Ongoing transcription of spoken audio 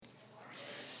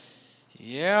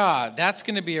Yeah, that's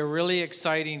going to be a really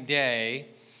exciting day.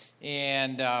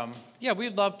 And yeah,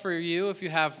 we'd love for you, if you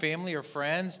have family or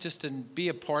friends, just to be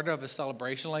a part of a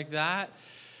celebration like that.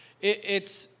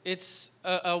 It's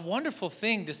a wonderful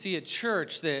thing to see a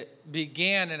church that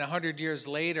began and 100 years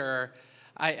later.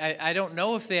 I don't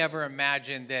know if they ever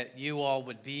imagined that you all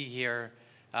would be here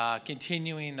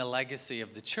continuing the legacy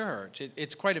of the church.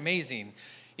 It's quite amazing.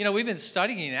 You know, we've been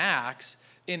studying Acts.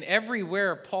 In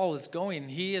everywhere Paul is going,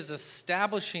 he is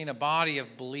establishing a body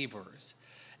of believers.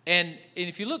 And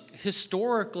if you look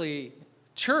historically,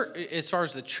 church, as far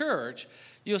as the church,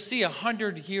 you'll see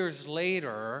 100 years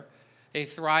later, a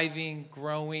thriving,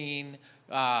 growing,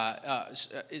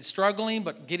 struggling,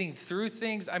 but getting through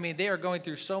things. I mean, they are going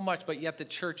through so much, but yet the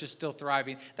church is still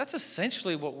thriving. That's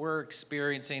essentially what we're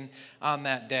experiencing on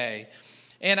that day.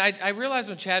 And I realized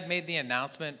when Chad made the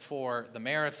announcement for the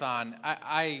marathon,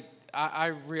 I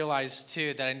realized,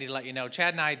 too, that I need to let you know,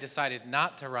 Chad and I decided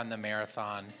not to run the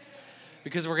marathon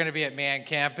because we're going to be at Man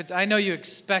Camp. I know you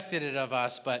expected it of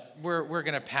us, but we're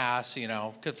going to pass,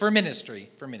 for ministry.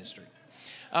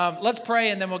 Let's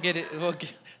pray, and then we'll get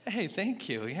it. Hey, thank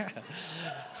you. Yeah.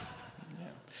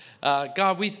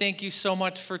 God, we thank you so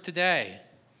much for today.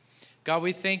 God,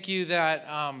 we thank you that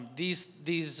these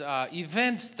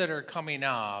events that are coming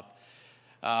up,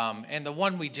 and the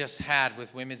one we just had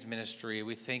with women's ministry,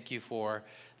 we thank you for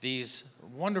these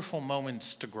wonderful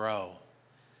moments to grow.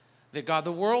 That God,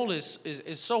 the world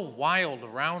is so wild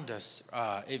around us.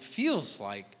 It feels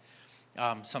like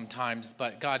sometimes,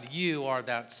 but God, you are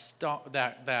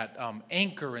that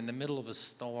anchor in the middle of a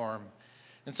storm.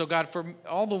 And so, God, for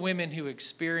all the women who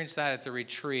experienced that at the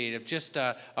retreat, of just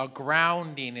a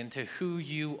grounding into who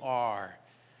you are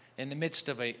in the midst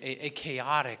of a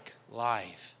chaotic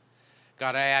life.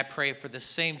 God, I pray for the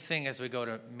same thing as we go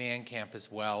to Man Camp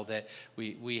as well, that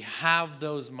we have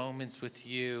those moments with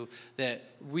you, that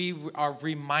we are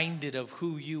reminded of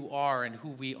who you are and who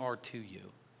we are to you.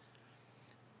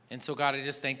 And so, God, I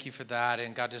just thank you for that.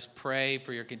 And God, just pray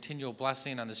for your continual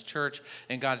blessing on this church.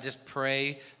 And God, just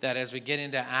pray that as we get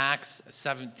into Acts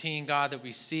 17, God, that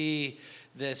we see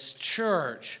this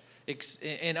church,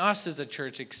 in us as a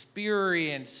church,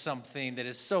 experience something that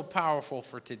is so powerful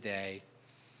for today.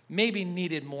 Maybe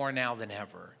needed more now than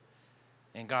ever.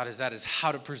 And God, that is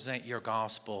how to present your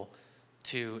gospel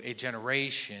to a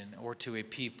generation or to a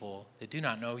people that do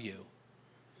not know you.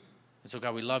 And so,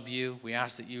 God, we love you. We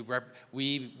ask that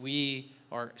we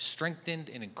are strengthened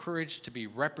and encouraged to be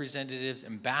representatives,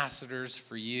 ambassadors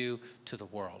for you to the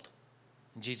world.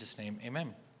 In Jesus' name,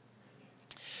 amen.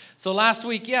 So last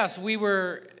week, yes, we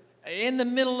were in the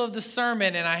middle of the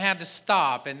sermon and I had to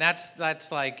stop. And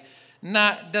that's like...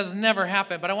 does never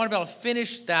happen, but I want to be able to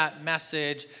finish that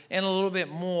message and a little bit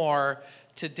more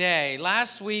today.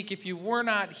 Last week, if you were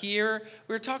not here,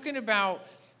 we were talking about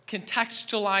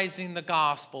contextualizing the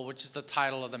gospel, which is the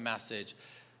title of the message.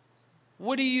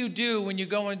 What do you do when you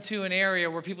go into an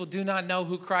area where people do not know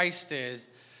who Christ is?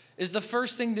 Is the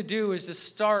first thing to do is to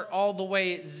start all the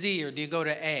way at Z, or do you go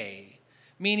to A?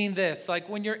 Meaning this, like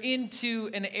when you're into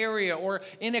an area or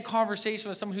in a conversation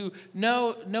with someone who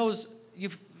knows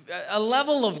you've a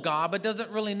level of God, but doesn't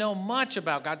really know much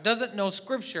about God, doesn't know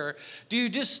Scripture, do you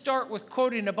just start with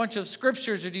quoting a bunch of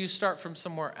Scriptures, or do you start from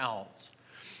somewhere else?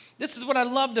 This is what I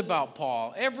loved about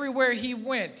Paul. Everywhere he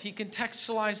went, he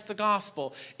contextualized the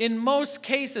gospel. In most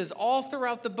cases, all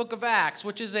throughout the book of Acts,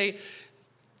 which is a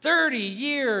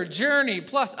 30-year journey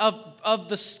plus of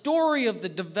the story of the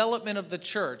development of the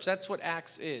church. That's what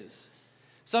Acts is.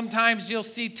 Sometimes you'll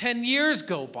see 10 years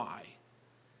go by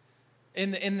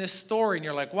in this story, and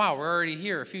you're like, wow, we're already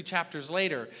here a few chapters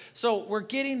later. So we're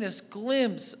getting this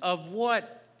glimpse of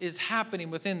what is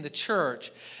happening within the church.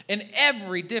 In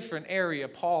every different area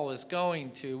Paul is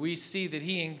going to, we see that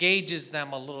he engages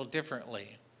them a little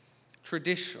differently.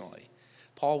 Traditionally,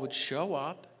 Paul would show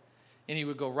up and he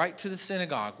would go right to the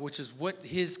synagogue, which is what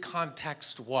his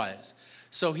context was.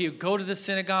 So he would go to the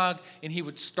synagogue and he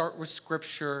would start with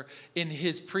Scripture in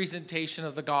his presentation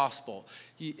of the gospel.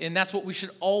 And that's what we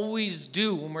should always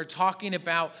do when we're talking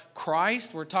about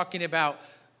Christ. We're talking about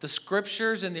the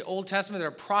Scriptures in the Old Testament that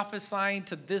are prophesying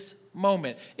to this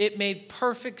moment. It made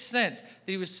perfect sense that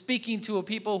he was speaking to a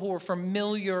people who were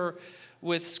familiar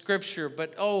with Scripture.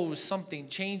 But something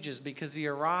changes because he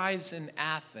arrives in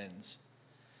Athens.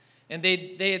 And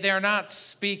they are not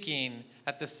speaking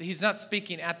he's not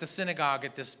speaking at the synagogue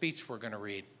at this speech we're going to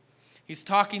read. He's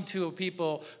talking to a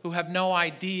people who have no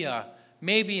idea,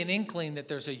 maybe an inkling that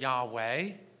there's a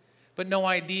Yahweh, but no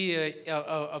idea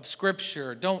of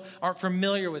Scripture, aren't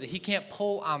familiar with it. He can't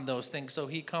pull on those things, so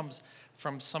he comes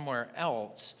from somewhere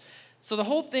else. So the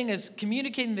whole thing is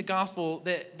communicating the gospel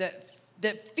that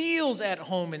that feels at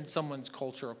home in someone's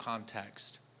cultural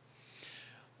context.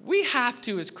 We have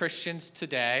to, as Christians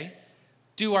today,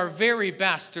 do our very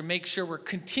best to make sure we're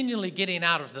continually getting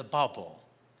out of the bubble.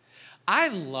 I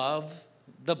love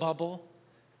the bubble.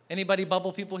 Anybody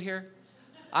bubble people here?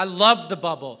 I love the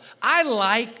bubble. I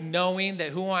like knowing that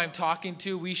who I'm talking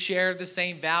to, we share the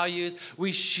same values.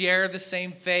 We share the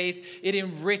same faith. It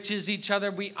enriches each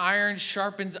other. Iron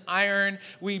sharpens iron.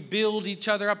 We build each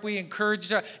other up. We encourage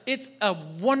each other. It's a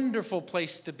wonderful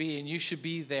place to be, and you should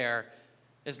be there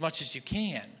as much as you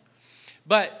can.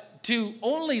 But to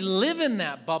only live in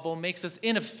that bubble makes us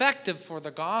ineffective for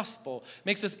the gospel,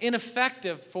 makes us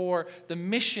ineffective for the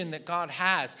mission that God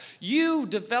has. You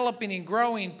developing and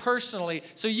growing personally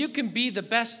so you can be the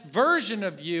best version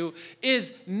of you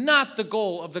is not the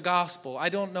goal of the gospel. I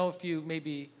don't know if you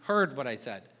maybe heard what I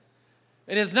said.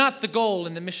 It is not the goal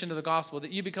in the mission of the gospel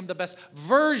that you become the best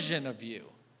version of you.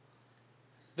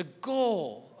 The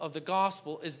goal of the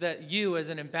gospel is that you as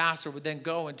an ambassador would then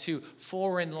go into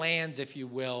foreign lands, if you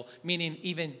will, meaning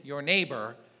even your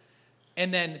neighbor,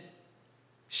 and then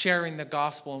sharing the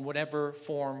gospel in whatever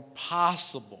form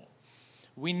possible.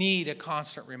 We need a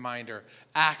constant reminder.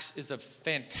 Acts is a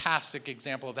fantastic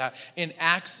example of that. In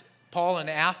Acts, Paul in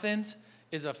Athens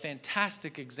is a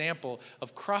fantastic example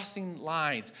of crossing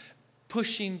lines,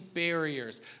 pushing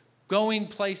barriers, going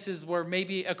places where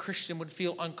maybe a Christian would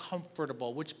feel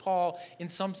uncomfortable, which Paul, in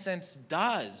some sense,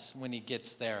 does when he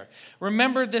gets there.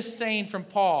 Remember this saying from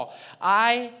Paul,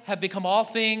 I have become all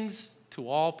things to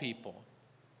all people.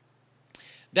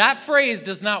 That phrase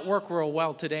does not work real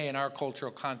well today in our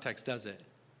cultural context, does it?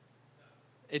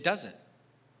 It doesn't.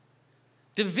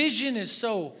 Division is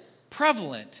so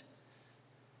prevalent.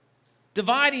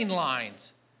 Dividing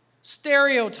lines,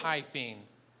 stereotyping,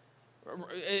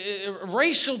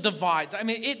 racial divides. I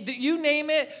mean, you name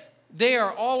it, they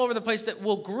are all over the place that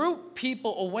will group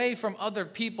people away from other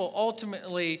people,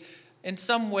 ultimately, in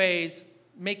some ways,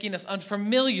 making us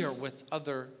unfamiliar with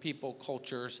other people,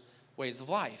 cultures, ways of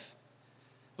life.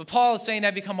 But Paul is saying,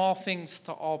 I become all things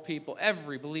to all people.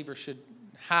 Every believer should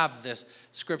have this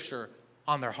scripture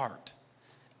on their heart.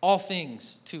 All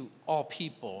things to all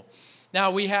people. Now,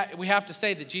 we have to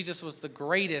say that Jesus was the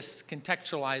greatest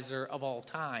contextualizer of all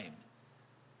time.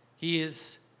 He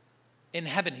is in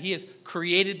heaven. He has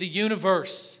created the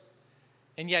universe.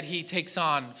 And yet he takes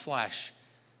on flesh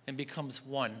and becomes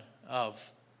one of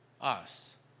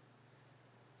us.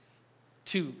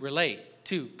 To relate,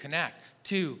 to connect,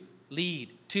 to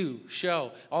lead, to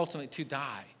show, ultimately to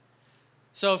die.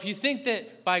 So if you think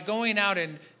that by going out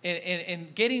and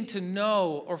getting to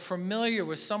know or familiar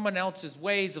with someone else's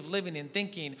ways of living and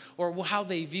thinking or how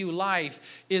they view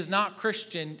life is not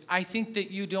Christian, I think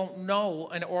that you don't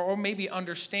know or maybe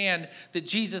understand that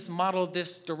Jesus modeled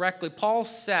this directly. Paul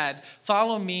said,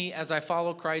 follow me as I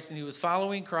follow Christ, and he was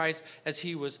following Christ as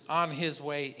he was on his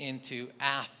way into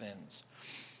Athens.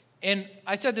 And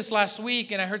I said this last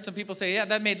week, and I heard some people say, yeah,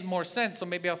 that made more sense, so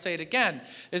maybe I'll say it again,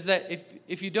 is that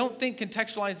if you don't think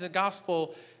contextualizing the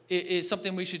gospel is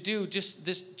something we should do, just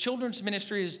this children's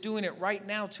ministry is doing it right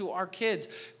now to our kids.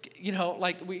 You know,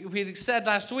 like we had said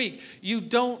last week, you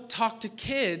don't talk to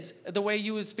kids the way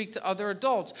you would speak to other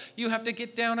adults. You have to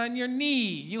get down on your knee.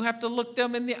 You have to look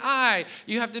them in the eye.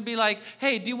 You have to be like,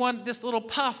 hey, do you want this little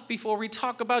puff before we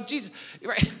talk about Jesus?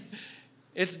 Right?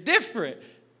 It's different.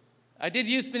 I did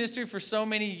youth ministry for so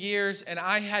many years, and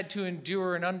I had to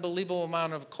endure an unbelievable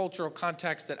amount of cultural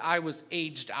context that I was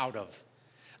aged out of.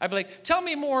 I'd be like, tell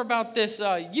me more about this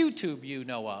YouTube you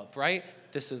know of, right?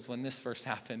 This is when this first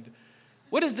happened.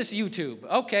 What is this YouTube?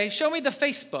 Okay, show me the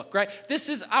Facebook, right? This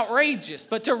is outrageous.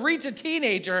 But to reach a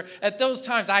teenager at those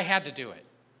times, I had to do it.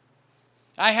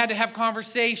 I had to have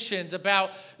conversations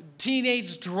about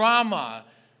teenage drama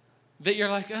that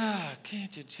you're like,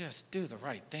 can't you just do the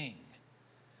right thing?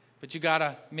 But you got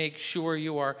to make sure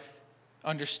you are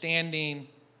understanding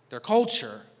their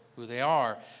culture, who they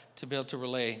are, to be able to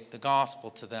relay the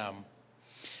gospel to them.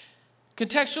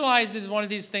 Contextualize is one of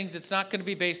these things that's not going to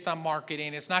be based on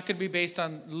marketing. It's not going to be based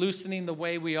on loosening the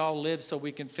way we all live so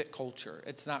we can fit culture.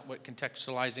 It's not what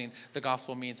contextualizing the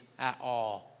gospel means at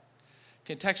all.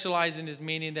 Contextualizing is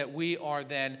meaning that we are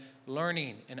then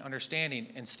learning and understanding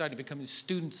and studying, becoming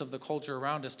students of the culture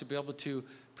around us to be able to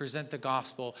present the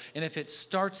gospel. And if it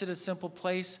starts at a simple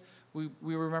place, we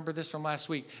remember this from last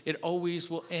week, it always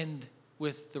will end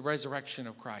with the resurrection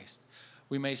of Christ.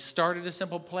 We may start at a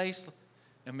simple place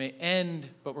and may end,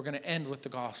 but we're going to end with the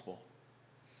gospel.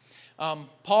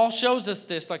 Paul shows us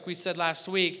this, like we said last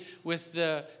week, with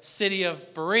the city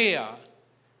of Berea.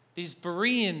 These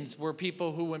Bereans were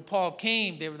people who, when Paul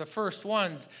came, they were the first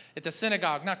ones at the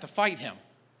synagogue not to fight him.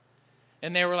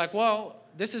 And they were like, well,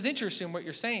 this is interesting what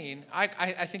you're saying. I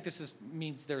think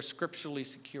means they're scripturally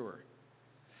secure.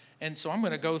 And so I'm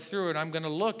going to go through and I'm going to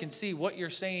look and see what you're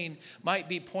saying might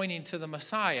be pointing to the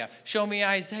Messiah. Show me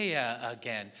Isaiah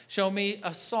again. Show me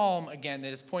a psalm again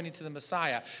that is pointing to the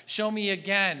Messiah. Show me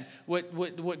again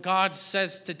what God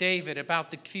says to David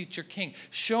about the future king.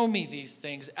 Show me these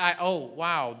things.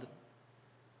 Wow,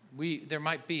 there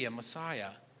might be a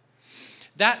Messiah.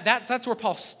 That's where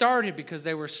Paul started, because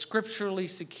they were scripturally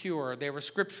secure. They were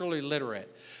scripturally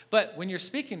literate. But when you're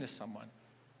speaking to someone,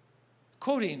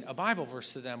 quoting a Bible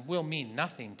verse to them will mean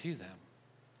nothing to them.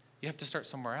 You have to start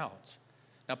somewhere else.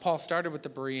 Now, Paul started with the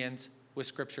Bereans with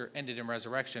Scripture, ended in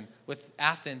resurrection. With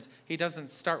Athens, he doesn't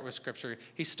start with Scripture.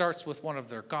 He starts with one of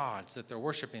their gods that they're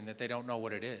worshiping that they don't know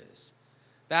what it is.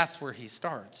 That's where he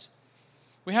starts.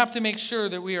 We have to make sure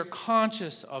that we are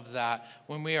conscious of that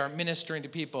when we are ministering to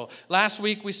people. Last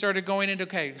week, we started going into,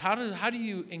 how do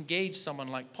you engage someone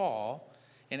like Paul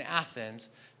in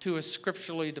Athens to a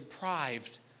scripturally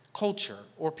deprived culture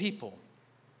or people?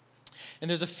 And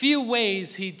there's a few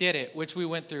ways he did it, which we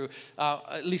went through,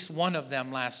 at least one of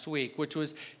them last week, which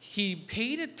was he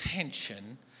paid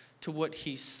attention to what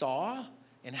he saw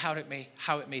and how it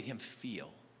made him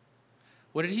feel.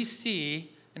 What did he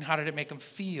see and how did it make him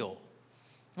feel?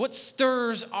 What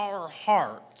stirs our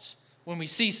hearts when we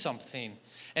see something,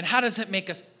 and how does it make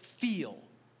us feel?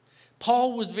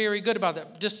 Paul was very good about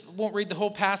that. Just won't read the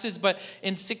whole passage, but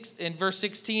in verse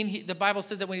 16, the Bible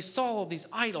says that when he saw all these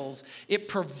idols, it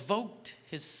provoked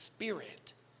his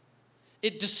spirit.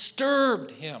 It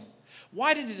disturbed him.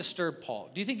 Why did it disturb Paul?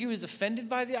 Do you think he was offended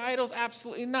by the idols?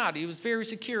 Absolutely not. He was very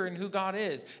secure in who God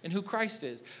is and who Christ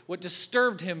is. What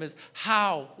disturbed him is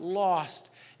how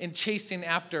lost and chasing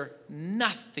after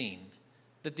nothing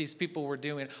that these people were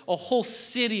doing. A whole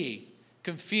city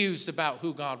confused about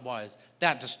who God was.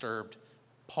 That disturbed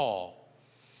Paul.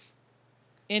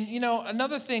 And,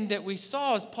 another thing that we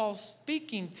saw is Paul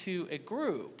speaking to a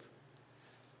group,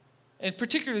 and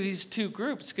particularly these two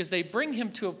groups, because they bring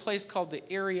him to a place called the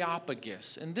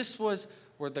Areopagus. And this was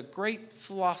where the great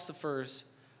philosophers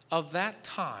of that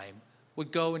time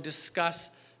would go and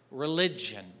discuss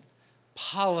religion,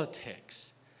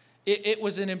 politics. It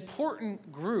was an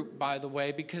important group, by the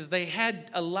way, because they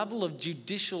had a level of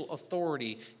judicial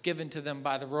authority given to them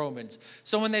by the Romans.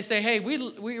 So when they say, hey,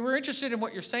 we were interested in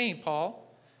what you're saying, Paul,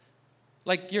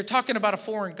 like you're talking about a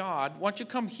foreign god, why don't you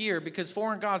come here, because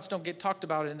foreign gods don't get talked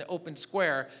about in the open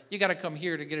square. You got to come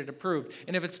here to get it approved.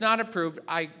 And if it's not approved,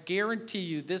 I guarantee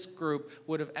you this group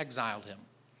would have exiled him.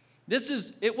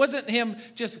 It wasn't him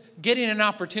just getting an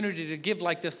opportunity to give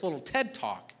like this little TED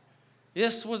talk.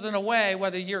 This was in a way,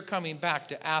 whether you're coming back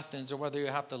to Athens or whether you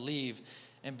have to leave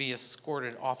and be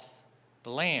escorted off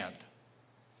the land.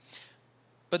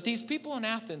 But these people in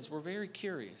Athens were very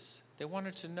curious. They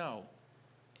wanted to know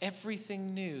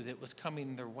everything new that was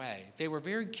coming their way. They were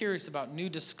very curious about new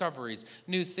discoveries,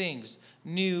 new things,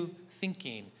 new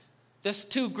thinking. This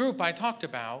two group I talked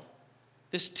about,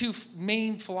 this two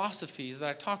main philosophies that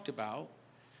I talked about,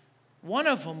 one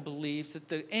of them believes that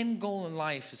the end goal in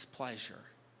life is pleasure.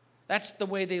 That's the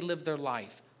way they live their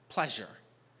life, pleasure.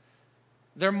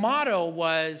 Their motto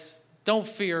was, don't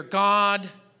fear God,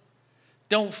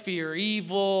 don't fear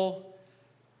evil.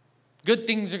 Good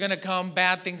things are going to come,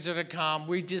 bad things are going to come.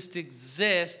 We just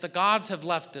exist. The gods have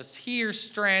left us here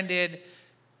stranded,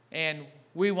 and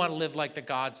we want to live like the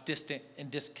gods, distant and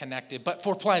disconnected, but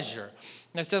for pleasure.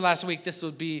 And I said last week, this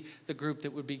would be the group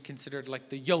that would be considered like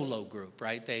the YOLO group,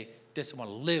 right? They just want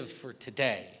to live for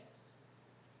today.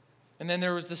 And then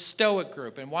there was the Stoic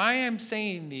group. And why I'm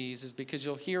saying these is because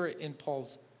you'll hear it in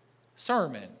Paul's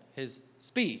sermon, his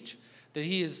speech, that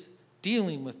he is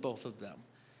dealing with both of them.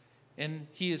 And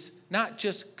he is not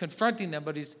just confronting them,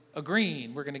 but he's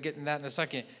agreeing. We're going to get into that in a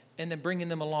second. And then bringing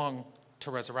them along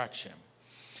to resurrection.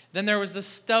 Then there was the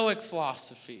Stoic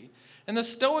philosophy. And the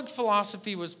Stoic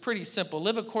philosophy was pretty simple.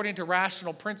 Live according to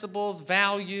rational principles,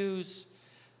 values.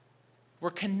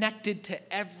 We're connected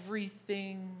to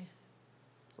everything.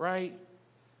 Right?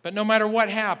 But no matter what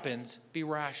happens, be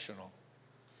rational.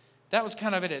 That was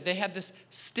kind of it. They had this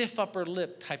stiff upper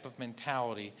lip type of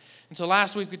mentality. And so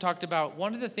last week we talked about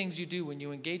one of the things you do when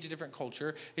you engage a different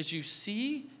culture is you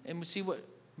see what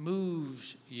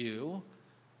moves you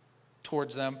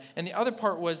towards them. And the other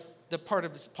part was the part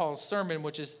of Paul's sermon,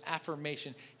 which is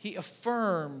affirmation. He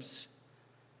affirms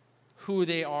who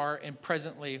they are and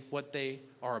presently what they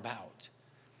are about.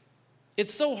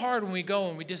 It's so hard when we go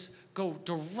and we just go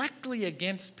directly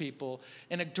against people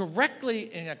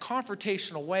directly in a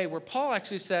confrontational way, where Paul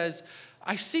actually says,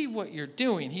 I see what you're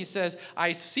doing. He says,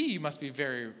 I see you must be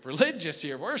very religious.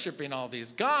 You're worshiping all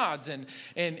these gods. And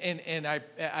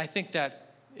I think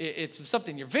that it's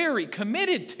something you're very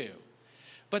committed to.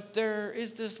 But there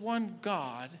is this one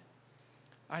God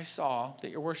I saw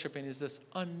that you're worshiping is this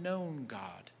unknown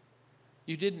God.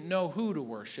 You didn't know who to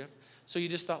worship, so you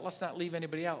just thought, let's not leave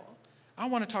anybody out. I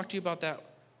want to talk to you about that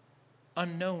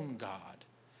unknown God.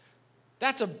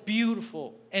 That's a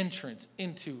beautiful entrance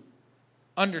into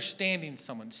understanding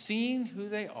someone, seeing who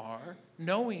they are,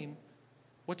 knowing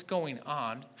what's going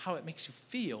on, how it makes you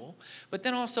feel, but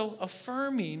then also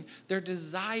affirming their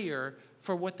desire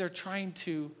for what they're trying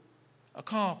to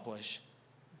accomplish.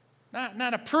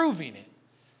 Not approving it.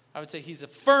 I would say he's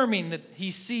affirming that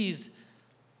he sees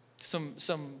some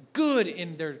good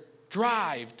in their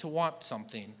drive to want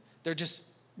something. They're just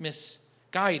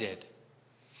misguided.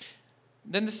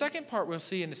 Then the second part we'll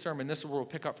see in the sermon, this is where we'll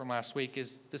pick up from last week,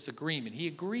 is this agreement. He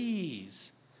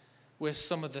agrees with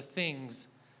some of the things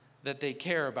that they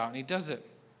care about, and he does it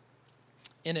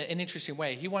in an interesting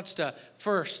way. He wants to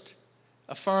first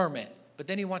affirm it, but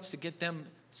then he wants to get them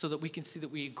so that we can see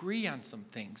that we agree on some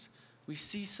things. We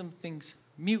see some things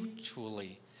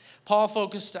mutually. Paul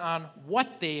focused on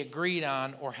what they agreed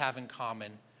on or have in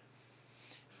common.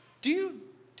 Have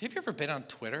you ever been on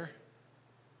Twitter?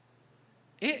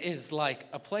 It is like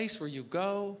a place where you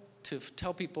go to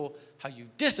tell people how you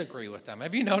disagree with them.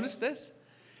 Have you noticed this?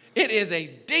 It is a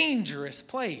dangerous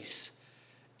place.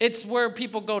 It's where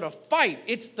people go to fight.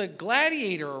 It's the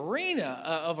gladiator arena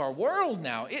of our world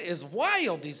now. It is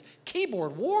wild, these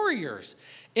keyboard warriors.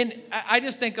 And I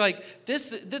just think like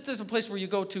this is a place where you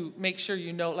go to make sure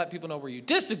you know, let people know where you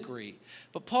disagree.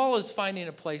 But Paul is finding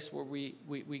a place where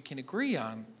we can agree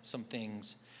on some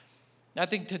things. I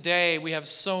think today we have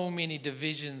so many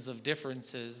divisions of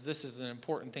differences. This is an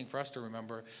important thing for us to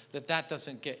remember, that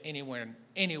doesn't get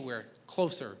anywhere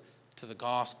closer to the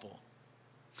gospel.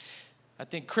 I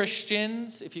think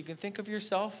Christians, if you can think of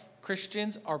yourself,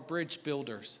 Christians are bridge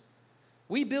builders.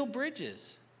 We build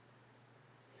bridges.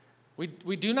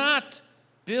 We do not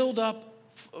build up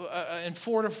and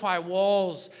fortify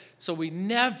walls so we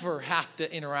never have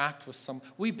to interact with someone.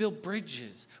 We build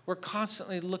bridges. We're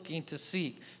constantly looking to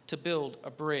seek to build a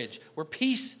bridge. We're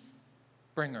peace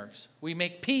bringers. We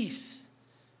make peace.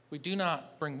 We do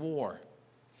not bring war.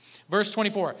 Verse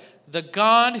 24, the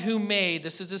God who made,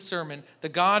 this is a sermon, the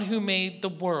God who made the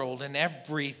world and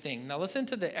everything. Now listen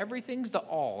to the everything's the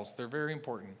alls. They're very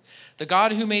important. The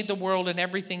God who made the world and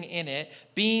everything in it,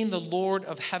 being the Lord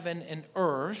of heaven and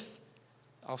earth.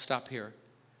 I'll stop here.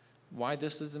 Why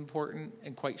this is important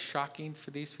and quite shocking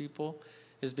for these people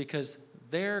is because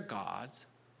their gods,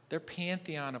 their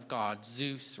pantheon of gods,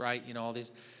 Zeus, right, all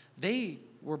these, they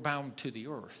were bound to the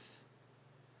earth.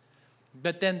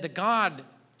 But then the God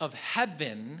of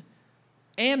heaven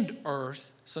and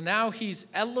earth, so now he's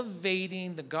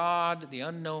elevating the God, the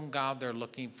unknown God they're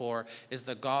looking for, is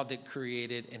the God that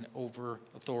created and over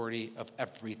authority of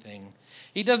everything.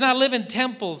 He does not live in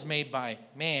temples made by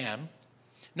man,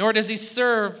 nor does he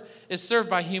served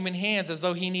by human hands as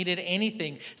though he needed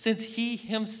anything, since he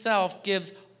himself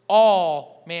gives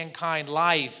all mankind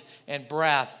life and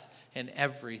breath and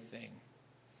everything.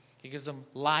 He gives them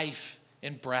life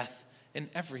and breath and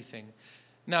everything.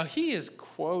 Now, he is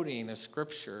quoting a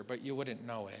scripture, but you wouldn't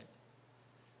know it.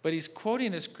 But he's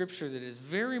quoting a scripture that is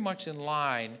very much in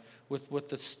line with what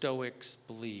the Stoics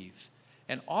believe.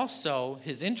 And also,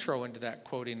 his intro into that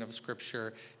quoting of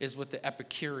scripture is what the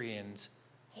Epicureans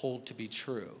hold to be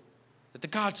true. That the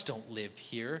gods don't live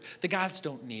here. The gods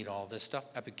don't need all this stuff.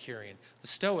 Epicurean. The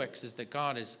Stoics is that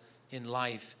God is in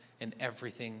life and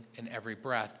everything and every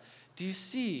breath. Do you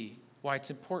see why it's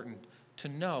important to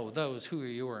know those who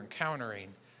you are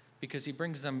encountering? Because he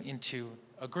brings them into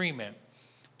agreement.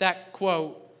 That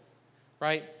quote,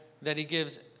 right, that he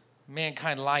gives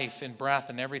mankind life and breath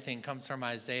and everything comes from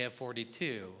Isaiah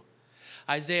 42.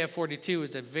 Isaiah 42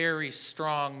 is a very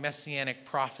strong messianic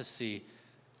prophecy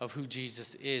of who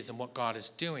Jesus is and what God is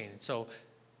doing. So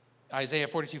Isaiah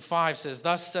 42:5 says,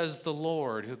 thus says the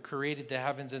Lord who created the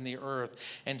heavens and the earth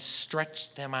and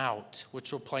stretched them out,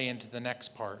 which will play into the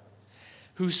next part.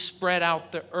 Who spread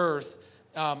out the earth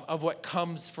of what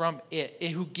comes from it,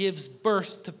 who gives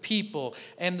birth to people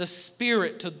and the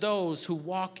spirit to those who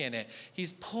walk in it.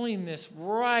 He's pulling this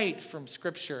right from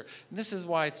Scripture. And this is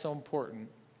why it's so important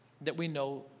that we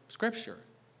know Scripture.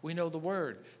 We know the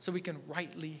Word so we can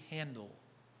rightly handle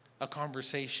a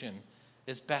conversation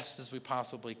as best as we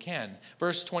possibly can.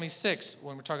 Verse 26,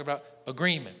 when we're talking about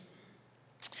agreement.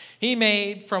 He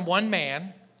made from one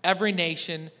man every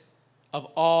nation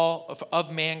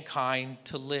of mankind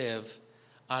to live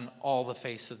on all the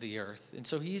face of the earth. And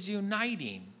so he's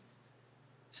uniting,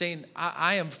 saying,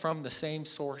 I am from the same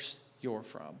source you're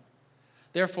from.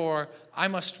 Therefore, I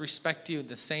must respect you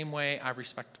the same way I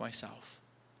respect myself.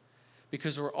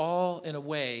 Because we're all, in a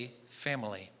way,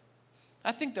 family.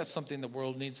 I think that's something the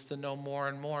world needs to know more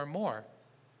and more and more.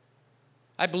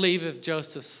 I believe if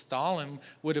Joseph Stalin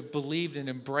would have believed and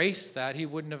embraced that, he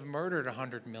wouldn't have murdered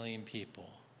 100 million people.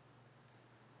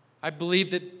 I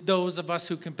believe that those of us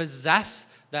who can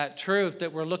possess that truth,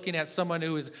 that we're looking at someone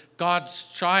who is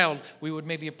God's child, we would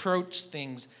maybe approach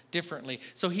things differently.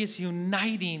 So he's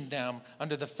uniting them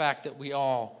under the fact that we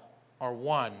all are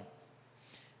one.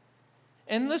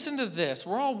 And listen to this.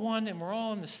 We're all one and we're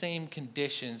all in the same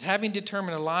conditions, having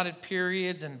determined allotted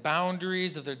periods and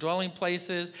boundaries of their dwelling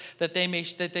places, that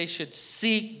they should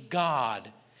seek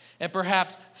God and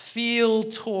perhaps feel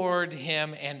toward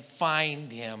him and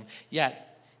find him. Yet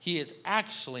he is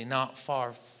actually not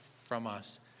far from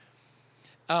us.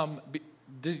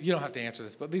 You don't have to answer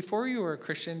this, but before you were a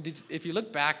Christian, if you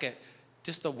look back at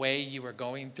just the way you were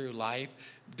going through life,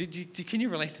 can you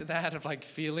relate to that, of like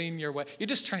feeling your way? You're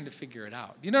just trying to figure it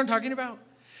out. You know what I'm talking about?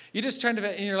 You're just trying to,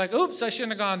 and you're like, oops, I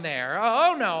shouldn't have gone there.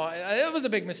 Oh no, it was a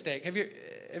big mistake. Have you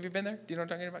been there? Do you know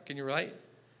what I'm talking about? Can you relate?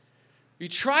 You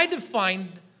tried to find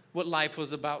what life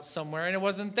was about somewhere, and it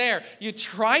wasn't there. You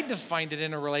tried to find it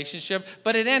in a relationship,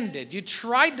 but it ended. You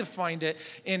tried to find it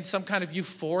in some kind of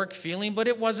euphoric feeling, but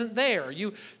it wasn't there.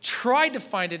 You tried to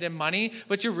find it in money,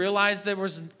 but you realized there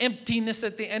was an emptiness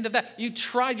at the end of that.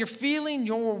 You're feeling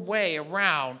your way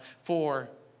around for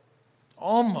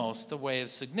almost the way of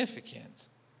significance.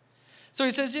 So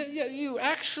he says, yeah, you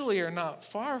actually are not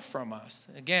far from us.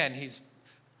 Again, he's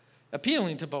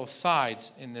appealing to both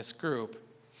sides in this group.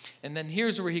 And then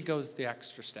here's where he goes the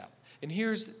extra step. And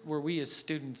here's where we as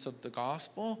students of the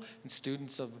gospel and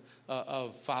students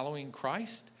of following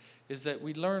Christ, is that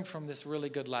we learn from this really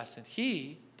good lesson.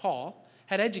 He, Paul,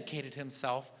 had educated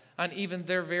himself on even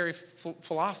their very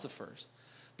philosophers,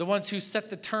 the ones who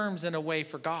set the terms in a way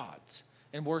for gods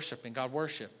and worship and God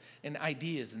worship and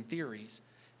ideas and theories.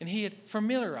 And he had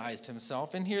familiarized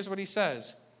himself. And here's what he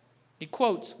says. He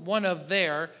quotes one of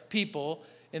their people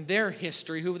in their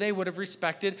history, who they would have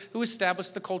respected, who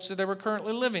established the culture they were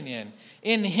currently living in.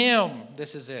 In him,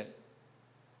 this is it,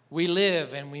 we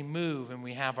live and we move and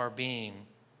we have our being.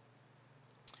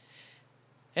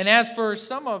 And as for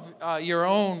some of your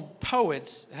own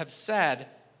poets have said,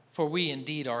 for we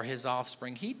indeed are his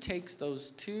offspring, he takes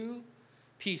those two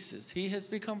pieces he has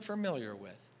become familiar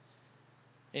with,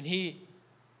 and he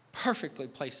perfectly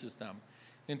places them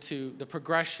into the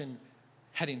progression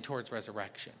heading towards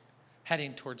resurrection,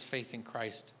 heading towards faith in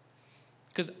Christ.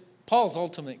 Because Paul's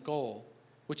ultimate goal,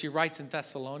 which he writes in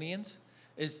Thessalonians,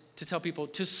 is to tell people,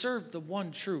 to serve the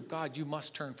one true God, you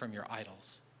must turn from your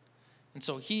idols. And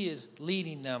so he is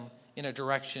leading them in a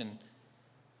direction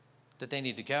that they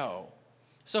need to go.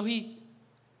 So he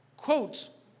quotes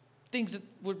things that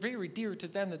were very dear to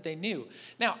them that they knew.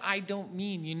 Now, I don't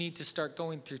mean you need to start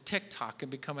going through TikTok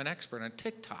and become an expert on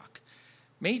TikTok.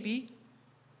 Maybe.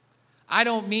 I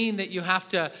don't mean that you have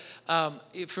to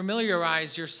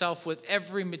familiarize yourself with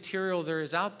every material there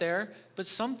is out there, but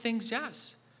some things,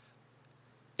 yes.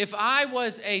 If I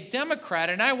was a Democrat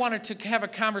and I wanted to have a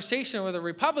conversation with a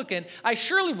Republican, I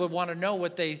surely would want to know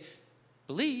what they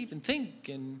believe and think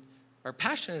and are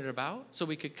passionate about so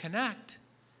we could connect.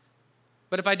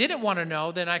 But if I didn't want to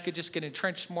know, then I could just get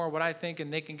entrenched more what I think,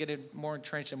 and they can get more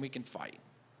entrenched and we can fight.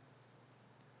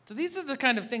 So these are the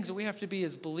kind of things that we have to be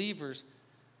as believers,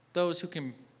 those who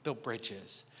can build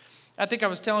bridges. I think I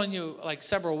was telling you like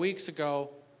several weeks ago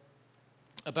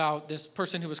about this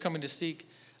person who was coming to seek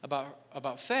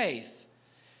about faith.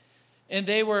 And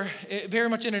they were very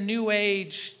much in a new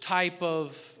age type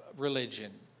of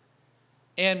religion.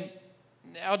 And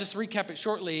I'll just recap it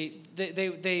shortly.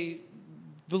 They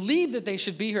believed that they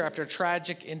should be here after a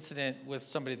tragic incident with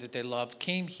somebody that they loved,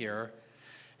 came here,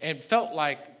 and felt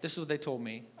like, this is what they told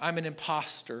me, I'm an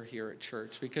imposter here at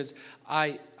church because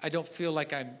I don't feel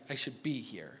like I should be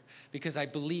here because I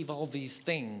believe all these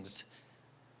things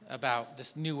about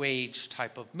this new age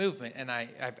type of movement, and I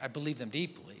believe them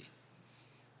deeply.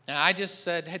 And I just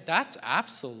said, hey, that's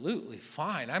absolutely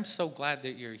fine. I'm so glad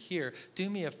that you're here. Do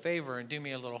me a favor and do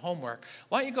me a little homework.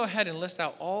 Why don't you go ahead and list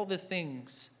out all the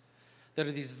things that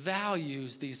are these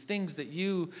values, these things that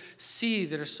you see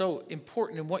that are so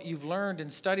important in what you've learned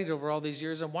and studied over all these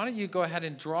years. And why don't you go ahead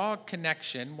and draw a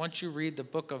connection once you read the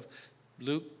book of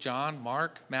Luke, John,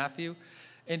 Mark, Matthew,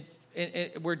 and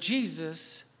where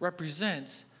Jesus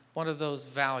represents one of those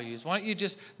values? Why don't you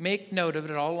just make note of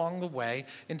it all along the way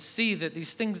and see that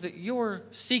these things that you're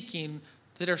seeking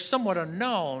that are somewhat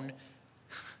unknown,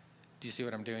 do you see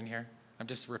what I'm doing here? I'm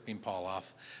just ripping Paul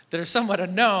off. That are somewhat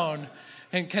unknown,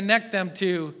 and connect them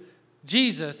to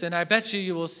Jesus. And I bet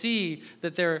you will see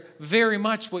that they're very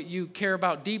much what you care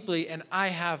about deeply. And I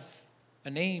have a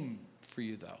name for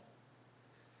you, though.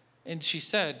 And she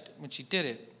said, when she did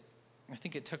it, I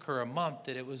think it took her a month,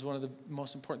 that it was one of the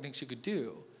most important things she could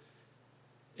do,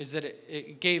 is that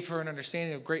it gave her an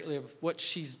understanding of greatly of what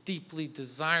she's deeply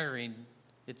desiring.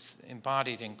 It's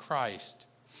embodied in Christ.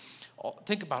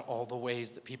 Think about all the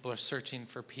ways that people are searching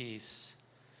for peace.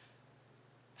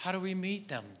 How do we meet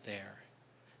them there?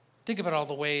 Think about all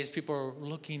the ways people are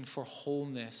looking for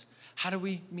wholeness. How do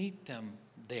we meet them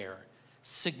there?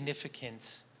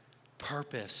 Significance,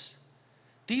 purpose.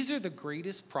 These are the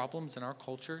greatest problems in our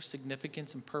culture: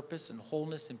 significance and purpose and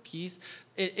wholeness and peace.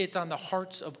 It's on the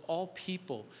hearts of all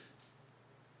people.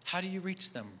 How do you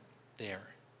reach them there?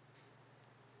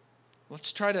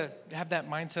 Let's try to have that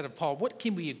mindset of Paul. What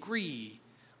can we agree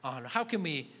on? How can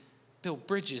we build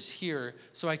bridges here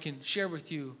so I can share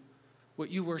with you what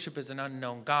you worship as an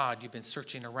unknown God you've been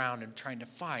searching around and trying to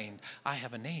find? I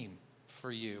have a name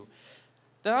for you.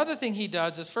 The other thing he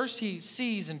does is, first he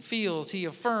sees and feels, he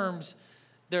affirms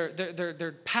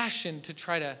their passion to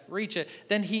try to reach it.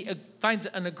 Then he finds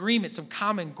an agreement, some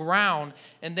common ground,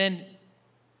 and then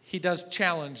he does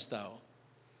challenge, though.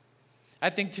 I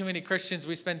think too many Christians,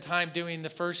 we spend time doing the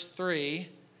first three.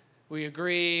 We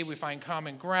agree, we find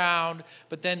common ground,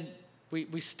 but then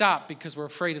we stop because we're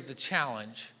afraid of the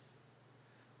challenge.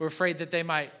 We're afraid that they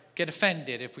might get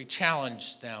offended if we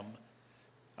challenge them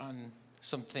on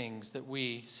some things that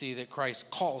we see that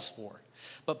Christ calls for.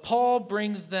 But Paul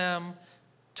brings them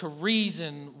to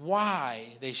reason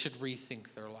why they should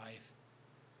rethink their life.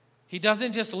 He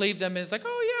doesn't just leave them as like,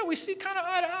 oh yeah, we see kind of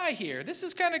eye to eye here. This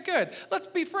is kind of good. Let's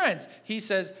be friends. He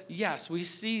says, yes, we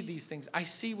see these things. I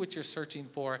see what you're searching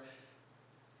for,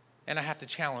 and I have to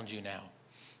challenge you now.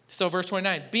 So verse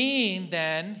 29, being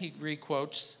then, he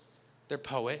requotes their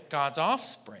poet, God's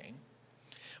offspring,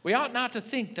 we ought not to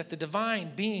think that the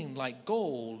divine being like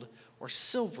gold or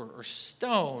silver or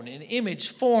stone, an image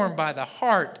formed by the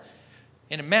heart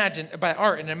and by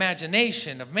art and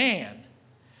imagination of man.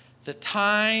 The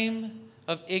time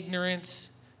of ignorance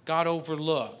God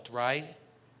overlooked, right?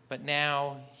 But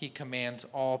now he commands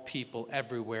all people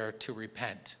everywhere to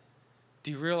repent.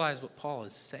 Do you realize what Paul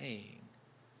is saying?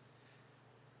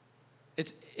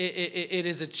 It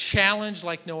is a challenge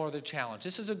like no other challenge.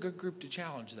 This is a good group to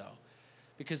challenge, though,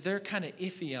 because they're kind of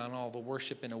iffy on all the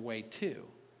worship in a way, too,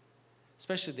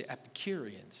 especially the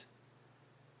Epicureans.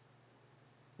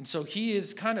 And so he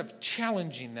is kind of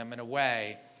challenging them in a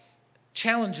way,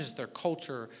 challenges their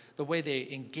culture, the way they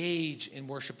engage in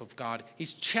worship of God.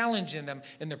 He's challenging them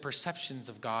in their perceptions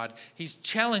of God. He's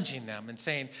challenging them and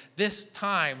saying, this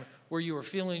time where you were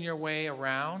feeling your way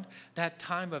around, that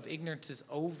time of ignorance is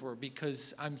over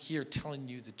because I'm here telling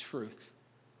you the truth.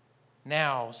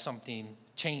 Now something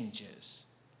changes.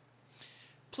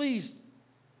 Please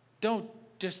don't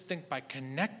just think by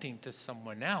connecting to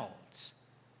someone else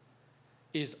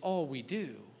is all we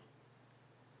do.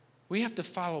 We have to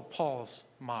follow Paul's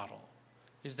model,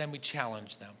 is then we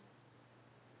challenge them.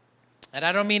 And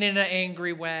I don't mean in an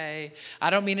angry way. I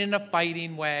don't mean in a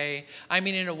fighting way. I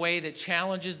mean in a way that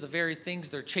challenges the very things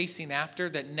they're chasing after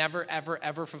that never, ever,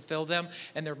 ever fulfill them,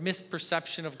 and their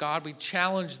misperception of God. We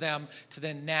challenge them to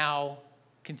then now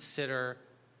consider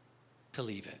to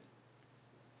leave it.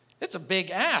 It's a big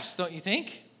ask, don't you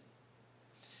think?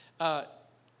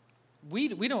 We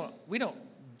don't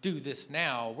do this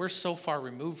now. We're so far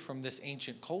removed from this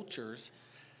ancient cultures.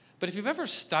 But if you've ever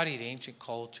studied ancient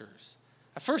cultures,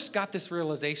 I first got this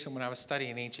realization when I was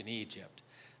studying ancient Egypt.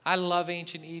 I love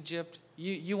ancient Egypt.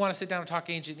 You want to sit down and talk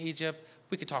ancient Egypt?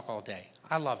 We could talk all day.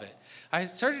 I love it. I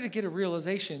started to get a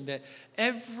realization that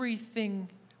everything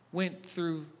went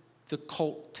through the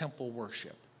cult temple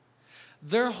worship.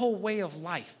 Their whole way of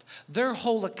life, their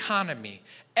whole economy,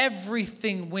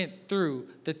 everything went through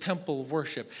the temple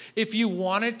worship. If you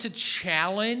wanted to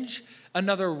challenge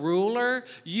another ruler,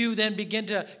 you then begin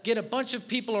to get a bunch of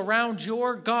people around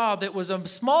your God that was a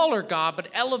smaller God, but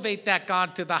elevate that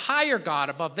God to the higher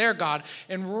God above their God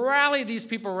and rally these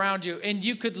people around you. And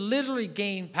you could literally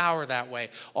gain power that way.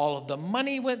 All of the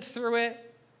money went through it.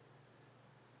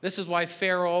 This is why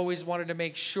Pharaoh always wanted to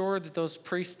make sure that those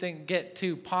priests didn't get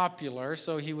too popular,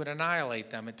 so he would annihilate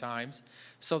them at times.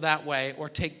 So that way, or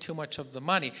take too much of the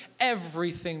money.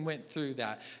 Everything went through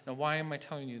that. Now, why am I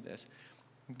telling you this?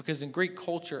 Because in Greek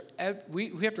culture,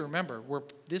 we have to remember,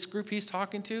 this group he's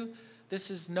talking to, this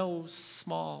is no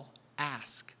small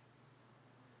ask.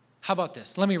 How about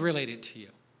this? Let me relate it to you.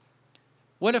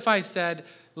 What if I said,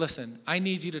 listen, I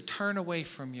need you to turn away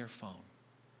from your phone?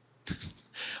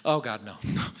 Oh, God, no.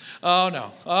 Oh,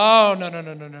 no. Oh,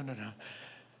 no.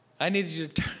 I need you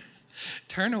to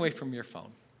turn away from your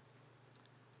phone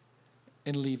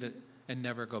and leave it and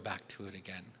never go back to it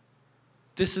again.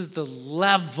 This is the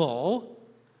level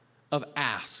of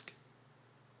ask.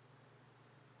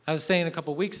 I was saying a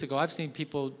couple weeks ago, I've seen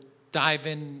people dive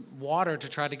in water to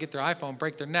try to get their iPhone,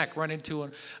 break their neck, run into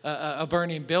a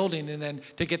burning building, and then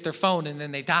to get their phone, and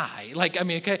then they die.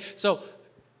 Okay, so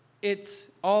it's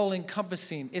all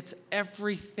encompassing. It's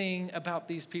everything about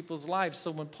these people's lives.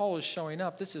 So when Paul is showing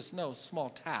up, this is no small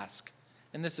task,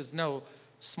 and this is no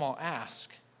small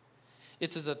ask.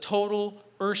 It's a total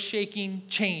earth-shaking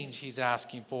change he's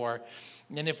asking for.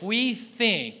 And if we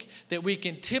think that we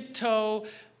can tiptoe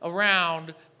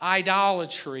around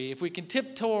idolatry, if we can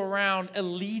tiptoe around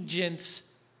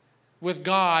allegiance with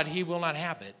God, he will not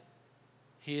have it.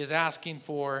 He is asking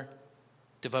for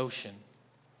devotion.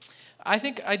 I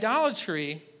think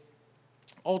idolatry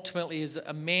ultimately is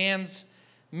a man's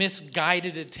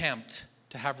misguided attempt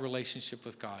to have a relationship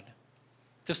with God,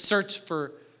 to search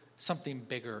for something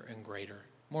bigger and greater,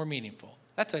 more meaningful.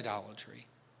 That's idolatry.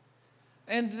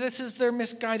 And this is their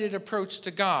misguided approach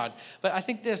to God. But I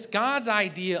think God's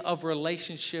idea of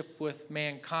relationship with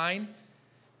mankind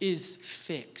is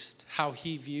fixed, how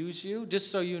he views you.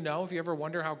 Just so you know, if you ever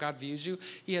wonder how God views you,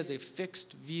 he has a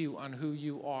fixed view on who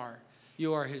you are.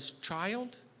 You are his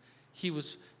child. He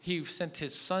sent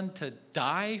his son to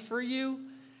die for you.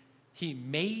 He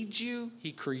made you.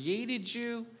 He created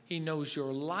you. He knows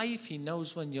your life. He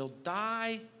knows when you'll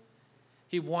die.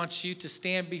 He wants you to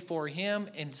stand before him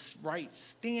in right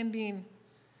standing.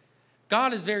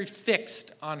 God is very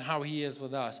fixed on how he is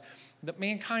with us. But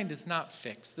mankind is not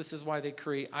fixed. This is why they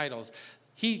create idols.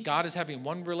 God is having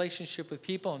one relationship with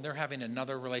people, and they're having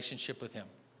another relationship with him.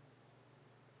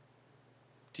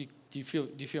 Do you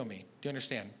feel me? Do you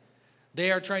understand?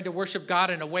 They are trying to worship God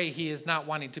in a way he is not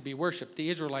wanting to be worshiped. The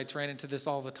Israelites ran into this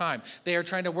all the time. They are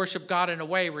trying to worship God in a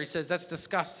way where he says, that's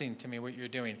disgusting to me what you're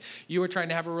doing. You are trying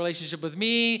to have a relationship with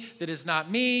me that is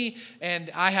not me, and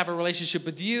I have a relationship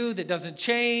with you that doesn't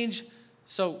change.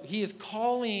 So he is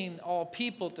calling all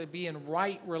people to be in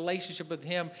right relationship with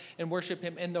him and worship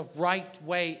him in the right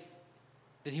way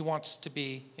that he wants to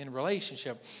be in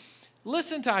relationship.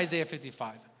 Listen to Isaiah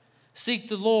 55. Seek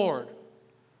the Lord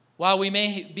while we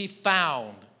may be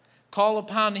found. Call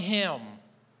upon him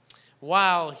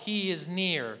while he is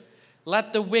near.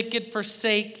 Let the wicked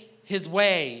forsake his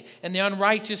way, and the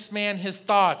unrighteous man his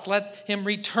thoughts. Let him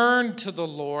return to the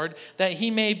Lord, that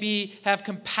he may have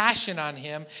compassion on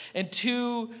him, and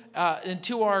to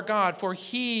our God, for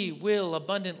he will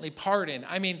abundantly pardon.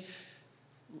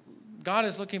 God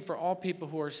is looking for all people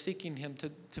who are seeking him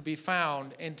to be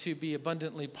found and to be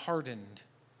abundantly pardoned.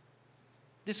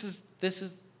 This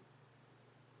is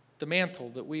the mantle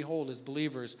that we hold as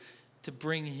believers, to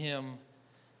bring him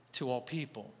to all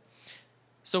people.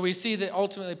 So we see that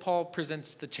ultimately Paul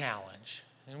presents the challenge,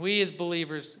 and we as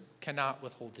believers cannot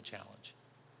withhold the challenge.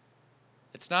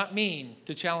 It's not mean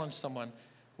to challenge someone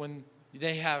when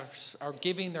they are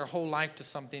giving their whole life to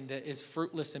something that is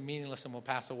fruitless and meaningless and will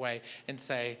pass away, and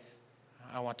say,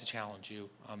 I want to challenge you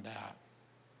on that.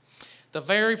 The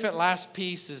very last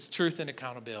piece is truth and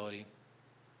accountability.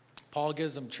 Paul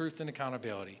gives them truth and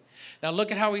accountability. Now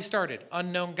look at how he started.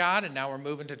 Unknown God, and now we're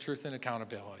moving to truth and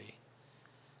accountability.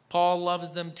 Paul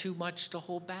loves them too much to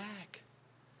hold back.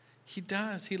 He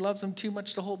does. He loves them too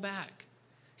much to hold back.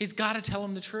 He's got to tell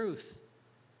them the truth.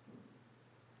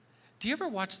 Do you ever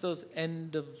watch those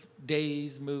end of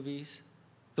days movies?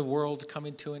 The world's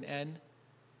coming to an end,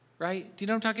 right? Do you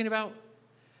know what I'm talking about?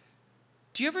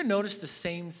 Do you ever notice the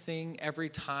same thing every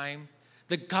time?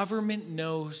 The government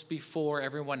knows before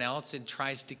everyone else and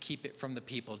tries to keep it from the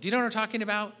people. Do you know what I'm talking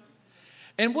about?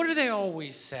 And what do they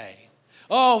always say?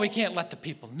 Oh, we can't let the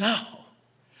people know.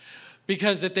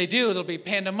 Because if they do, there'll be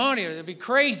pandemonium, there'll be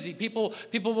crazy. People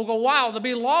will go wild, there'll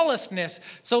be lawlessness.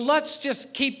 So let's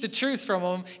just keep the truth from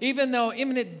them, even though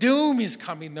imminent doom is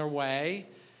coming their way.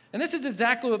 And this is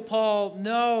exactly what Paul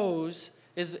knows,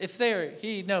 is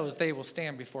he knows they will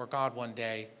stand before God one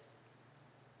day.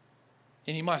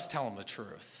 And he must tell them the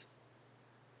truth.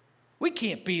 We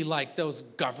can't be like those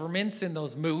governments in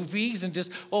those movies and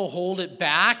just, hold it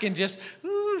back and just,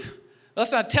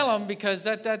 let's not tell them, because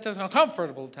that's not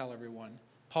comfortable to tell everyone.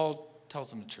 Paul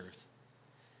tells them the truth.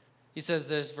 He says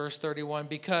this, verse 31,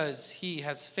 because he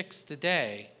has fixed a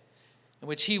day in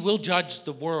which he will judge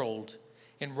the world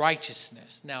in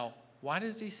righteousness. Now, why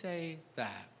does he say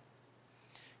that?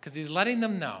 Because he's letting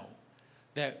them know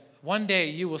that one day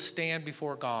you will stand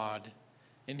before God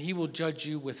and he will judge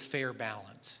you with fair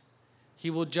balance. He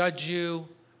will judge you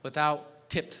without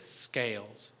tipped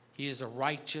scales. He is a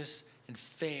righteous and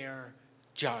fair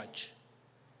judge.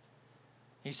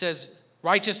 He says,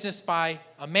 righteousness by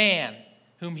a man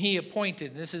whom he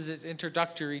appointed. And this is his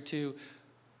introductory to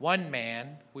one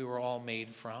man we were all made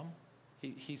from.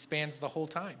 He spans the whole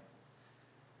time.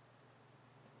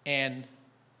 And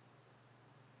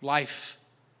life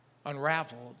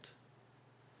unraveled.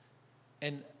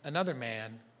 And another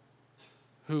man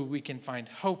who we can find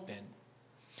hope in.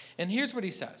 And here's what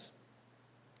he says.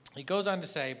 He goes on to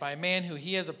say, by a man who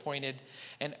he has appointed,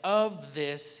 and of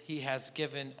this he has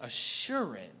given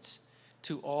assurance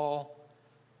to all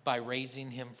by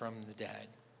raising him from the dead.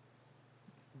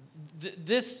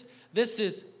 This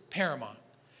is paramount,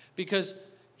 because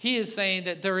he is saying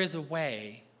that there is a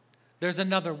way. There's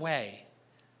another way.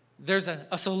 There's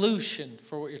a solution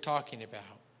for what you're talking about.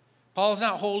 Paul's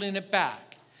not holding it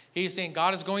back. He's saying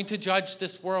God is going to judge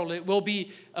this world. It will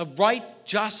be a right,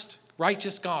 just,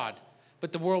 righteous God,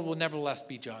 but the world will nevertheless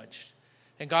be judged.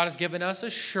 And God has given us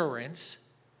assurance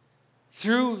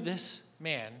through this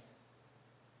man,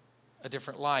 a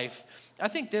different life. I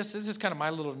think this is kind of my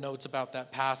little notes about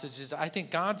that passage, is I think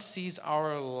God sees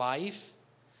our life,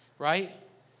 right?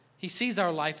 He sees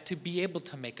our life to be able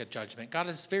to make a judgment. God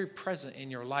is very present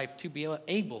in your life to be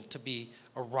able to be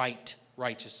a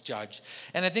righteous judge.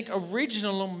 And I think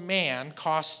original man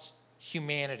cost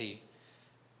humanity,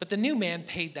 but the new man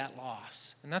paid that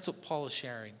loss. And that's what Paul is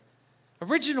sharing.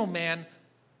 Original man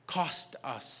cost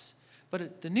us,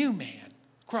 but the new man,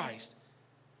 Christ,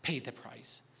 paid the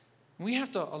price. We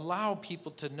have to allow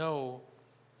people to know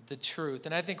the truth.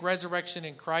 And I think resurrection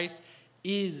in Christ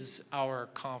is our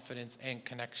confidence and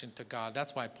connection to God.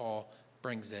 That's why Paul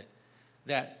brings it,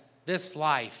 that this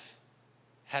life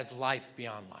has life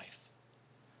beyond life.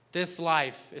 This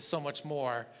life is so much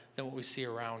more than what we see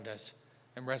around us,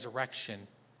 and resurrection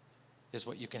is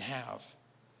what you can have.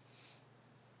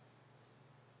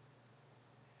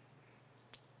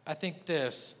 I think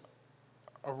a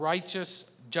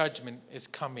righteous judgment is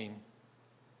coming,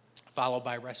 followed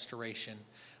by restoration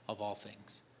of all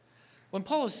things. When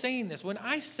Paul is saying this, when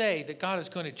I say that God is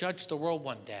going to judge the world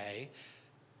one day,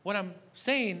 what I'm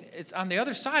saying, it's on the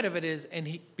other side of it is,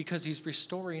 because he's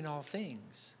restoring all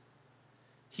things.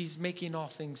 He's making all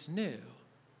things new.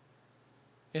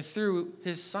 And through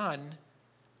his son,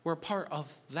 we're part of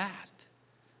that.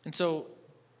 And so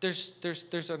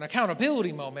there's an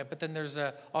accountability moment, but then there's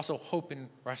also hope and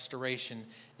restoration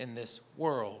in this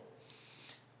world.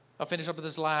 I'll finish up with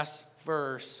this last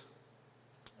verse,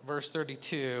 verse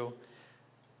 32.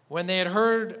 When they had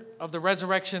heard of the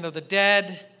resurrection of the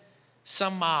dead,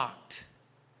 some mocked.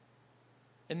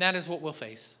 And that is what we'll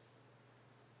face.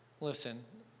 Listen,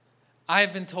 I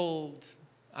have been told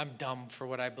I'm dumb for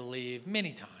what I believe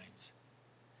many times.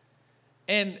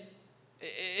 And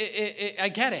I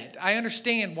get it. I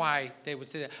understand why they would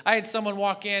say that. I had someone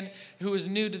walk in who was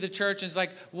new to the church and is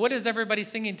like, what is everybody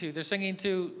singing to? They're singing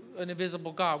to an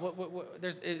invisible God.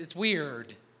 It's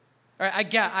weird. I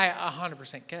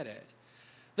 100% get it.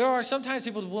 There are sometimes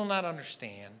people who will not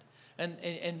understand,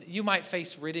 and you might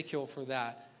face ridicule for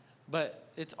that, but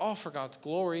it's all for God's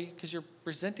glory, because you're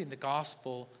presenting the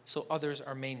gospel so others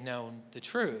are made known the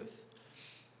truth.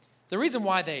 The reason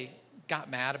why they got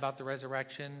mad about the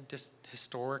resurrection, just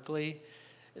historically,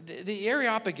 the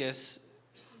Areopagus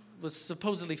was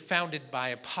supposedly founded by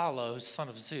Apollo, son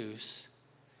of Zeus,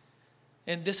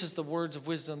 and this is the words of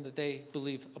wisdom that they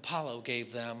believe Apollo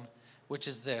gave them, which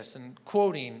is this, and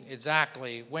quoting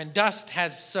exactly, when dust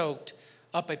has soaked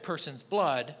up a person's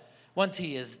blood, once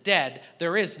he is dead,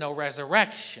 there is no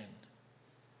resurrection.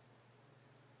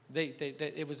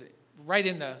 It was right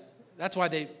in that's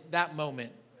why that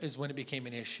moment is when it became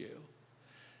an issue.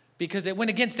 Because it went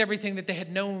against everything that they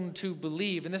had known to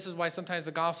believe. And this is why sometimes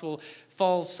the gospel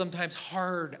falls sometimes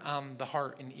hard on the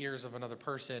heart and ears of another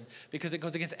person, because it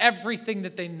goes against everything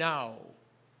that they know.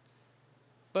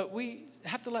 But we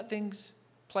have to let things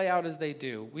play out as they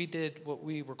do. We did what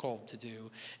we were called to do.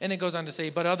 And it goes on to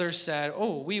say, but others said,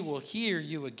 oh, we will hear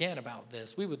you again about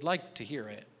this. We would like to hear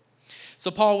it. So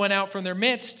Paul went out from their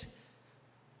midst,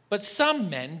 but some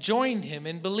men joined him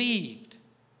and believed,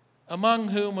 among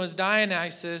whom was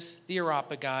Dionysius the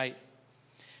Areopagite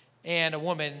and a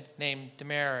woman named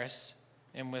Damaris,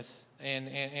 and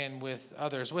with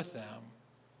others with them.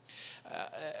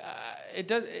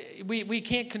 We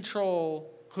can't control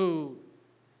who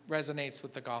resonates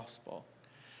with the gospel.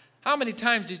 How many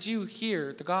times did you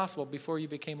hear the gospel before you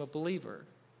became a believer?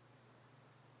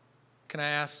 can I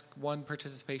ask one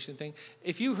participation thing?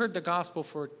 If you heard the gospel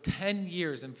for 10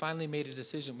 years and finally made a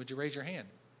decision, would you raise your hand?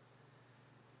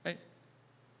 Right?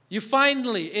 It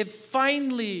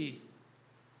finally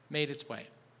made its way.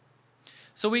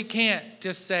 So we can't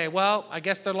just say, well, I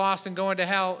guess they're lost and going to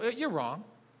hell. You're wrong.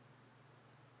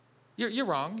 You're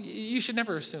wrong. You should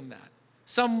never assume that.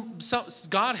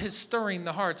 God is stirring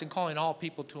the hearts and calling all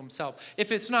people to himself.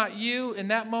 If it's not you in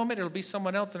that moment, it'll be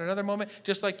someone else in another moment,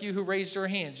 just like you who raised your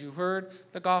hands. You heard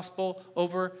the gospel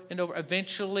over and over.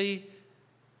 Eventually,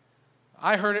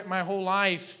 I heard it my whole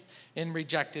life and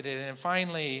rejected it. And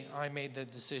finally, I made the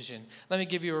decision. Let me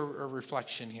give you a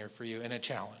reflection here for you and a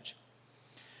challenge.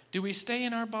 Do we stay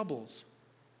in our bubbles?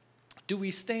 Do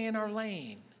we stay in our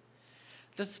lane?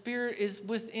 The Spirit is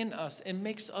within us and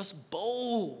makes us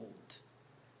bold.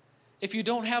 If you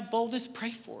don't have boldness, pray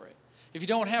for it. If you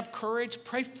don't have courage,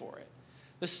 pray for it.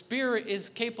 The Spirit is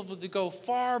capable to go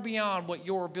far beyond what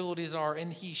your abilities are,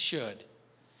 and he should.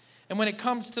 And when it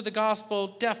comes to the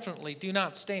gospel, definitely do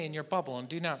not stay in your bubble and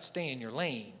do not stay in your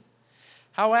lane.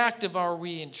 How active are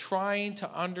we in trying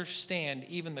to understand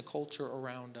even the culture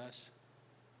around us?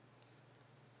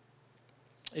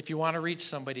 If you want to reach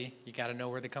somebody, you got to know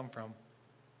where they come from.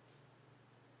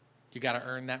 You got to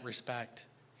earn that respect.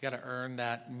 You got to earn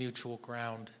that mutual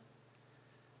ground.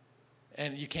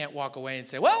 And you can't walk away and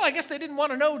say, well, I guess they didn't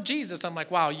want to know Jesus. I'm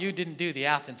like, wow, you didn't do the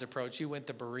Athens approach. You went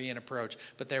the Berean approach.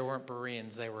 But they weren't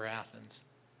Bereans. They were Athens.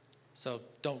 So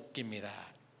don't give me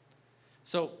that.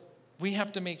 So we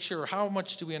have to make sure, how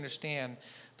much do we understand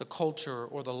the culture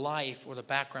or the life or the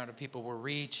background of people we're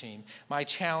reaching? My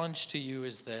challenge to you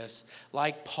is this.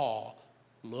 Like Paul,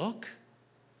 look,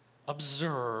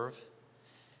 observe,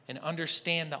 and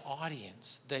understand the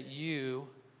audience that you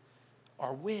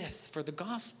are with for the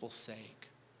gospel's sake.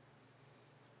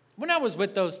 When I was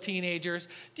with those teenagers,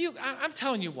 I'm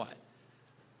telling you what,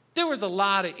 there was a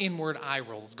lot of inward eye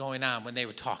rolls going on when they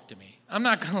would talk to me. I'm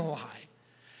not going to lie.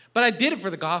 But I did it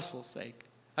for the gospel's sake.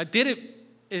 I did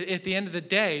it at the end of the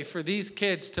day for these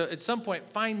kids to, at some point,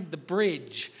 find the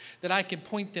bridge that I can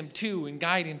point them to and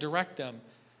guide and direct them.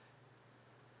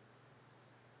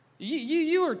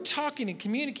 You are talking and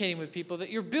communicating with people that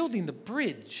you're building the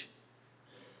bridge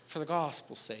for the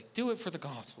gospel's sake. Do it for the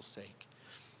gospel's sake.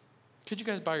 Could you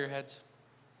guys bow your heads?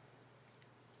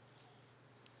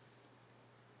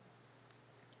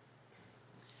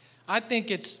 I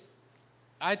think it's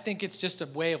just a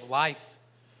way of life.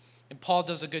 And Paul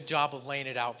does a good job of laying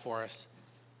it out for us.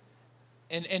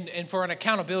 And for an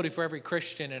accountability for every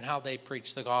Christian and how they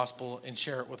preach the gospel and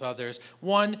share it with others.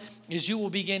 One is you will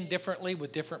begin differently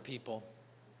with different people.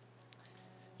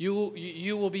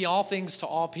 You will be all things to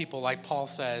all people, like Paul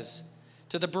says.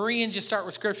 To the Bereans, you start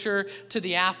with Scripture. To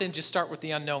the Athens, you start with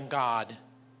the unknown God.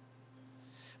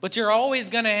 But you're always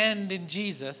going to end in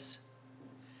Jesus.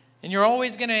 And you're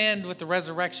always going to end with the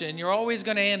resurrection. You're always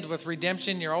going to end with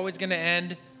redemption. You're always going to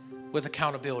end with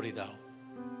accountability, though.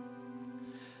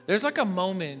 There's like a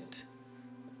moment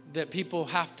that people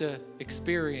have to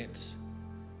experience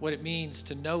what it means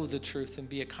to know the truth and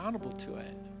be accountable to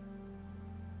it.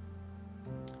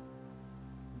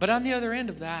 But on the other end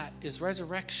of that is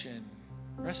resurrection,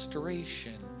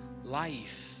 restoration,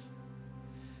 life.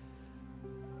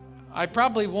 I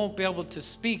probably won't be able to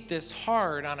speak this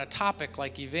hard on a topic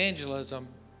like evangelism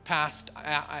past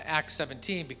Acts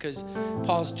 17 because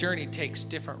Paul's journey takes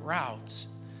different routes.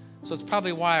 So it's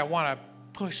probably why I want to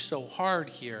push so hard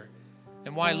here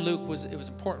and why it was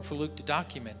important for Luke to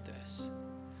document this.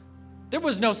 There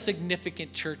was no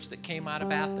significant church that came out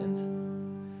of Athens.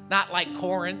 Not like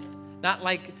Corinth, not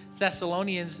like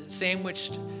Thessalonians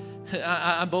sandwiched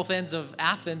on both ends of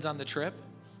Athens on the trip.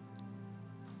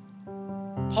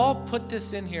 Paul put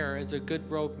this in here as a good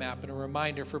roadmap and a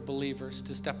reminder for believers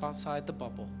to step outside the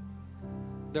bubble.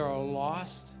 There are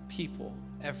lost people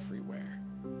everywhere.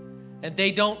 And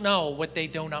they don't know what they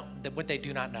do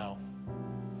not know.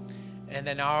 And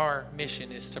then our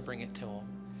mission is to bring it to them.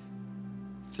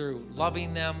 Through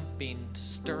loving them, being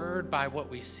stirred by what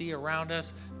we see around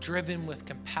us, driven with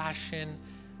compassion,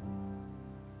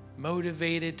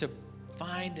 motivated to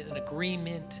find an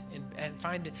agreement and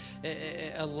find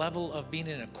a level of being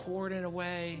in accord in a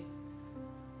way,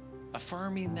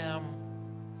 affirming them,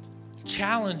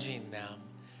 challenging them,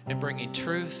 and bringing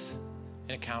truth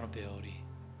and accountability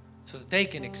so that they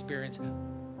can experience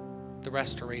the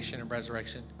restoration and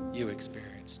resurrection you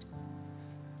experienced.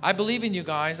 I believe in you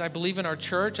guys. I believe in our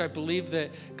church. I believe that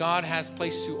God has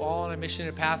placed you all on a mission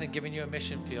and path and given you a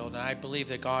mission field. And I believe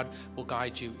that God will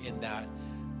guide you in that.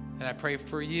 And I pray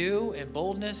for you in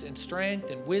boldness and strength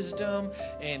and wisdom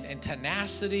and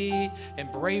tenacity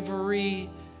and bravery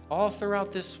all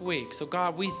throughout this week. So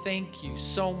God, we thank you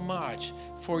so much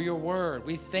for your word.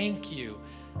 We thank you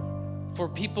for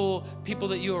people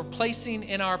that you are placing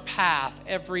in our path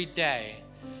every day.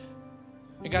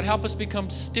 And God, help us become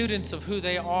students of who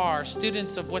they are,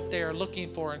 students of what they are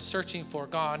looking for and searching for,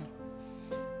 God.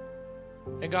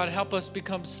 And God, help us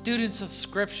become students of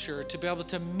Scripture to be able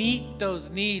to meet those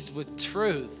needs with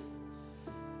truth.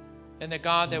 And that,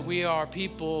 God, that we are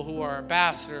people who are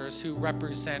ambassadors who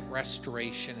represent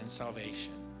restoration and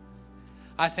salvation.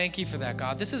 I thank you for that,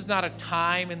 God. This is not a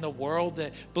time in the world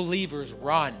that believers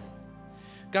run.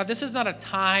 God, this is not a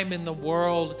time in the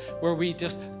world where we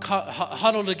just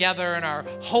huddle together in our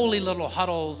holy little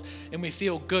huddles and we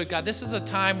feel good. God, this is a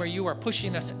time where you are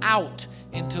pushing us out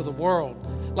into the world,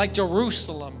 like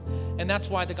Jerusalem. And that's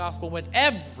why the gospel went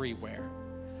everywhere.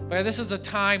 But this is a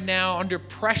time now under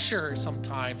pressure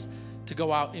sometimes to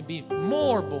go out and be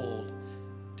more bold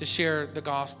to share the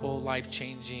gospel,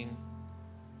 life-changing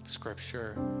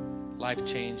Scripture,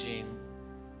 life-changing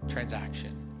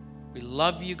transaction. We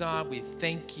love you, God. We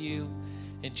thank you.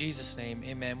 In Jesus' name,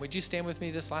 amen. Would you stand with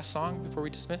me this last song before we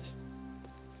dismiss?